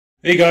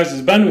Hey guys,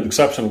 it's Ben with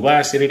Exceptional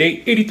Glass,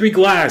 888-83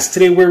 Glass.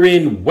 Today we're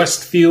in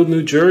Westfield,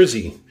 New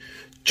Jersey.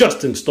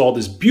 Just installed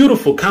this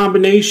beautiful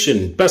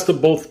combination, best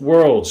of both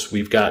worlds.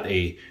 We've got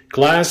a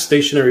glass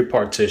stationary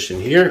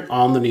partition here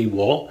on the knee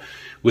wall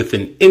with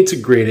an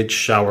integrated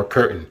shower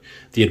curtain.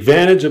 The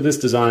advantage of this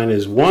design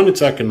is, one,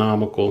 it's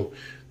economical.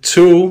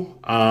 Two,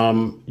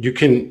 you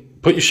can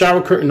put your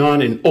shower curtain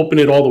on and open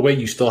it all the way.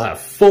 You still have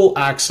full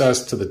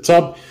access to the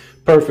tub.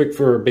 Perfect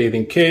for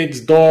bathing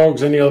kids,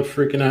 dogs, any other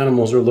freaking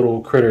animals or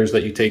little critters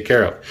that you take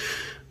care of.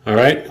 All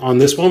right, on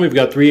this one, we've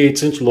got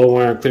 3/8 inch low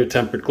iron clear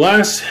tempered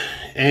glass,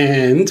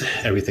 and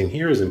everything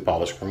here is in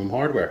polished chrome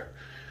hardware.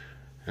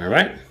 All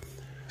right,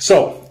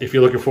 so if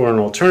you're looking for an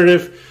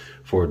alternative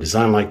for a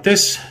design like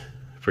this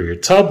for your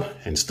tub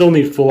and still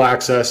need full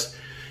access,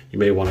 you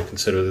may want to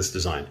consider this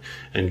design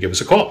and give us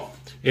a call,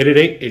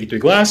 888-83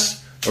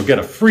 Glass, or get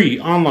a free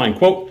online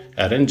quote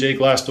at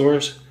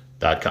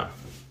njglassdoors.com.